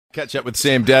Catch up with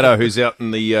Sam Datto, who's out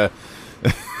in the out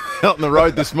on the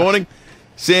road this morning.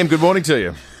 Sam, good morning to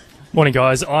you. Morning,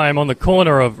 guys. I am on the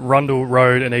corner of Rundle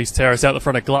Road and East Terrace out the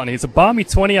front of Gluttony. It's a balmy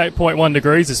 28.1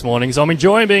 degrees this morning, so I'm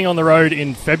enjoying being on the road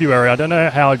in February. I don't know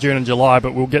how June and July,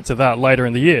 but we'll get to that later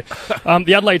in the year.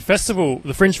 The Adelaide Festival,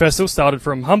 the Fringe Festival, started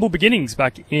from humble beginnings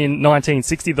back in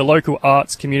 1960. The local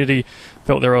arts community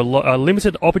felt there were a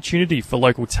limited opportunity for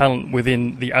local talent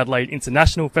within the Adelaide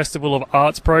International Festival of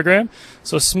Arts program,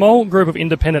 so a small group of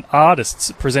independent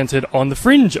artists presented on the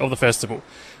fringe of the festival.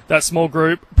 That small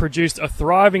group produced a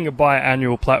thriving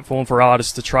biannual platform for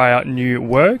artists to try out new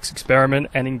works, experiment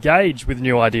and engage with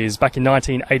new ideas. Back in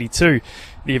 1982,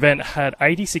 the event had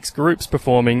 86 groups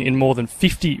performing in more than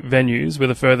 50 venues with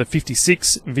a further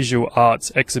 56 visual arts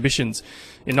exhibitions.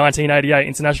 In 1988,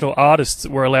 international artists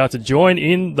were allowed to join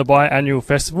in the biannual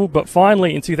festival, but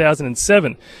finally in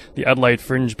 2007, the Adelaide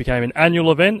Fringe became an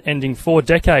annual event, ending 4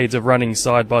 decades of running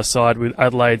side by side with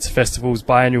Adelaide's festival's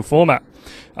biannual format.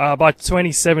 By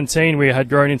 2017, we had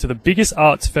grown into the biggest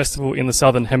arts festival in the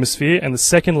Southern Hemisphere and the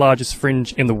second largest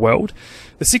fringe in the world.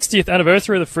 The 60th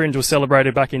anniversary of the Fringe was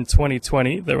celebrated back in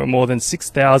 2020. There were more than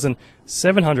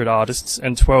 6,700 artists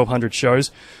and 1,200 shows.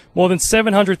 More than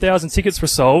 700,000 tickets were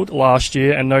sold last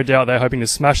year, and no doubt they're hoping to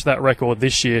smash that record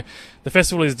this year. The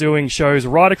festival is doing shows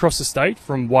right across the state,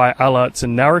 from Whyalla to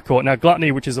Naracoorte. Now,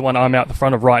 Gluttony, which is the one I'm out the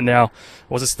front of right now,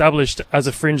 was established as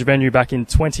a fringe venue back in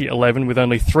 2011 with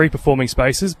only 3 performing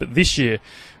spaces, but this year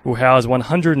will house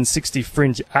 160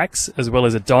 fringe acts, as well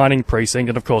as a dining precinct,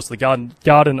 and of course the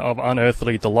Garden of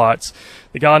Unearthly Delights.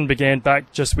 The garden began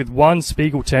back just with 1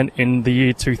 Spiegel tent in the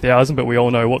year 2000, but we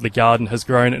all know what the garden has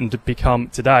grown and become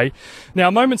today. Now,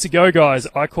 moments ago, guys,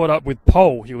 I caught up with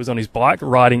Paul. He was on his bike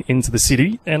riding into the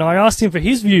city, and I asked him for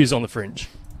his views on the fringe.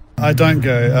 I don't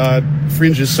go.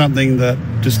 Fringe is something that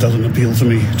just doesn't appeal to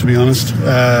me, to be honest.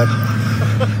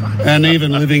 And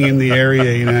even living in the area,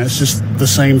 it's just the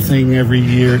same thing every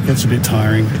year. It gets a bit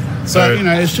tiring. So,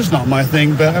 it's just not my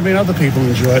thing. But, other people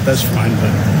enjoy it. That's fine.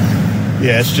 But,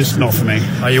 yeah, it's just not for me.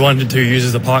 Are you one who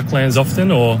uses the parklands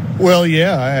often, or...? Well,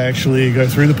 yeah, I actually go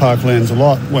through the parklands a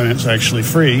lot when it's actually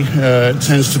free. It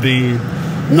tends to be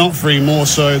not free more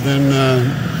so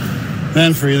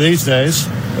than free these days.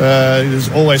 There's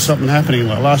always something happening.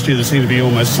 Like last year, there seemed to be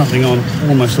something on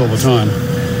almost all the time.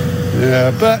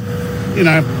 But,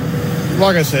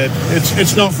 like I said,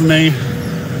 it's not for me.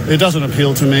 It doesn't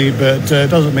appeal to me, but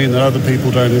it doesn't mean that other people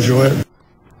don't enjoy it.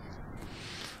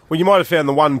 Well, you might have found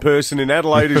the one person in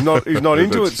Adelaide who's not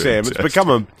into it, Sam. It's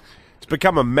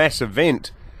become a mass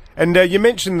event. And you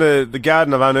mentioned the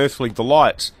Garden of Unearthly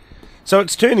Delights. So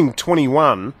it's turning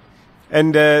 21,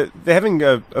 and they're having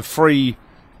a free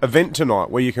event tonight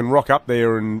where you can rock up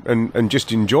there and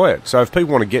just enjoy it. So if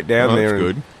people want to get down there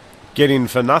and get in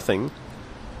for nothing,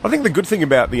 I think the good thing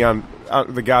about the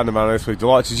Garden of Unearthly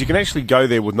Delights is you can actually go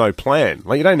there with no plan.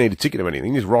 Like, you don't need a ticket or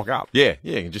anything. You just rock up. Yeah,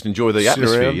 you can just enjoy the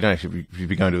atmosphere. Around. You don't actually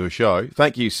be going to a show.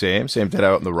 Thank you, Sam Datto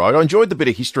out on the road. I enjoyed the bit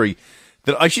of history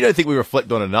that I actually don't think we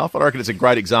reflect on enough. I reckon it's a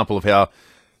great example of how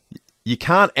you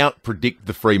can't out-predict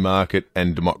the free market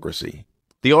and democracy.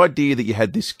 The idea that you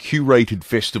had this curated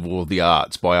festival of the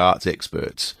arts by arts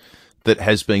experts that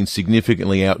has been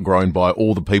significantly outgrown by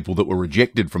all the people that were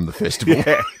rejected from the festival.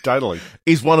 Yeah, totally.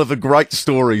 Is one of the great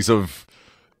stories of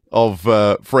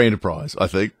free enterprise, I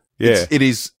think. Yeah. It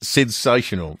is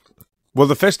sensational. Well,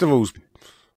 the festivals,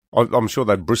 I'm sure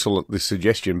they'd bristle at this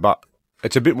suggestion, but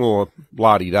it's a bit more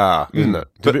la-di-da, isn't it?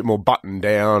 It's a bit more buttoned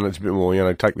down. It's a bit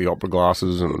more, take the opera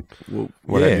glasses and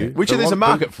what have you. Which there's a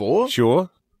market for.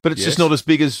 Sure. But it's just not as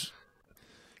big as...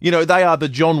 they are the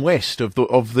John West of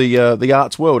the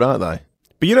arts world, aren't they?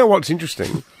 But you know what's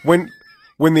interesting? When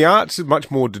the arts are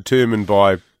much more determined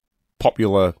by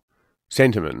popular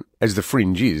sentiment, as the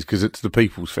Fringe is, because it's the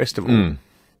people's festival,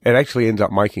 it actually ends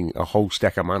up making a whole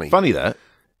stack of money. Funny that.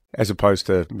 As opposed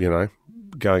to,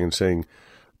 going and seeing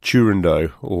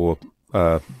Turandot or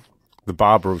the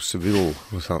Barber of Seville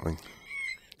or something.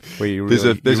 Where there's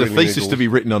a thesis to be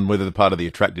written on whether the part of the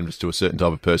attractiveness to a certain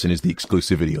type of person is the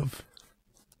exclusivity of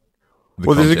the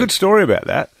content. There's a good story about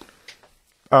that.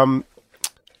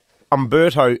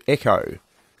 Umberto Eco,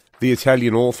 the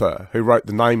Italian author who wrote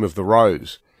The Name of the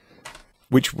Rose,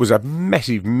 which was a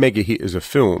massive mega hit as a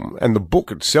film, and the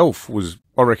book itself was,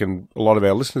 I reckon a lot of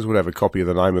our listeners would have a copy of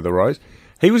The Name of the Rose.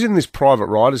 He was in this private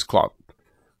writers' club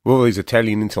with all these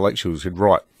Italian intellectuals who'd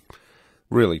write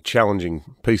really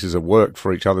challenging pieces of work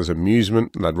for each other's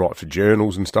amusement, and they'd write for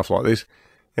journals and stuff like this.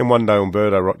 And one day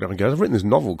Umberto rocked up and goes, I've written this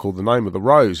novel called The Name of the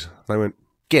Rose. They went,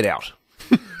 get out.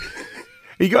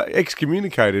 He got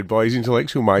excommunicated by his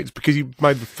intellectual mates because he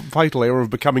made the fatal error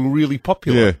of becoming really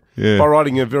popular by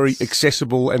writing a very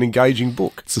accessible and engaging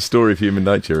book. It's a story of human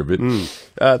nature a bit.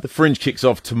 The Fringe kicks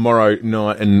off tomorrow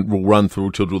night and will run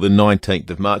through till the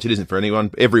 19th of March. It isn't for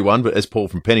everyone, but as Paul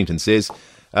from Pennington says,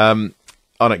 I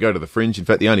don't go to the Fringe. In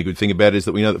fact, the only good thing about it is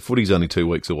that we know that footy's only 2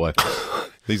 weeks away.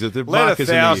 These are the Let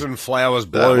 1,000 flowers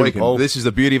bloom. This is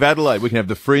the beauty of Adelaide. We can have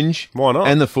the Fringe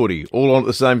and the footy all on at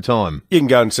the same time. You can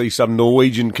go and see some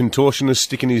Norwegian contortionist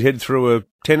sticking his head through a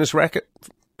tennis racket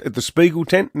at the Spiegel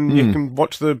tent, and you can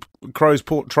watch the Crows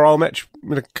Port trial match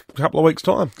in a couple of weeks'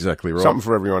 time. Exactly right. Something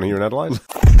for everyone here in Adelaide.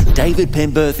 David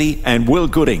Penberthy and Will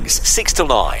Goodings, 6 to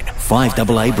 9,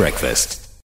 5AA Breakfast.